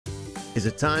Is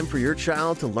it time for your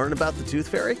child to learn about the Tooth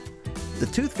Fairy? The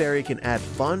Tooth Fairy can add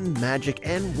fun, magic,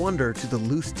 and wonder to the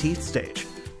loose teeth stage.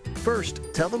 First,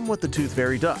 tell them what the Tooth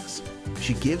Fairy does.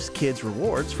 She gives kids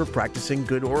rewards for practicing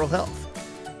good oral health.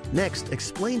 Next,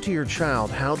 explain to your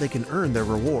child how they can earn their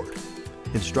reward.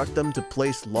 Instruct them to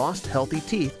place lost healthy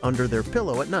teeth under their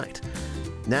pillow at night.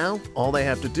 Now, all they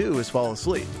have to do is fall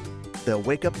asleep. They'll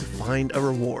wake up to find a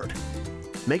reward.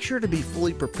 Make sure to be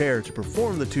fully prepared to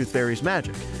perform the Tooth Fairy's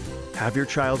magic. Have your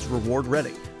child's reward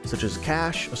ready, such as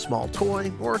cash, a small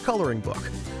toy, or a coloring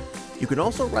book. You can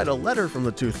also write a letter from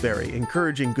the Tooth Fairy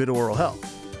encouraging good oral health.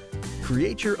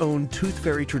 Create your own Tooth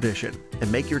Fairy tradition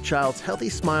and make your child's healthy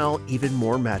smile even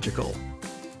more magical.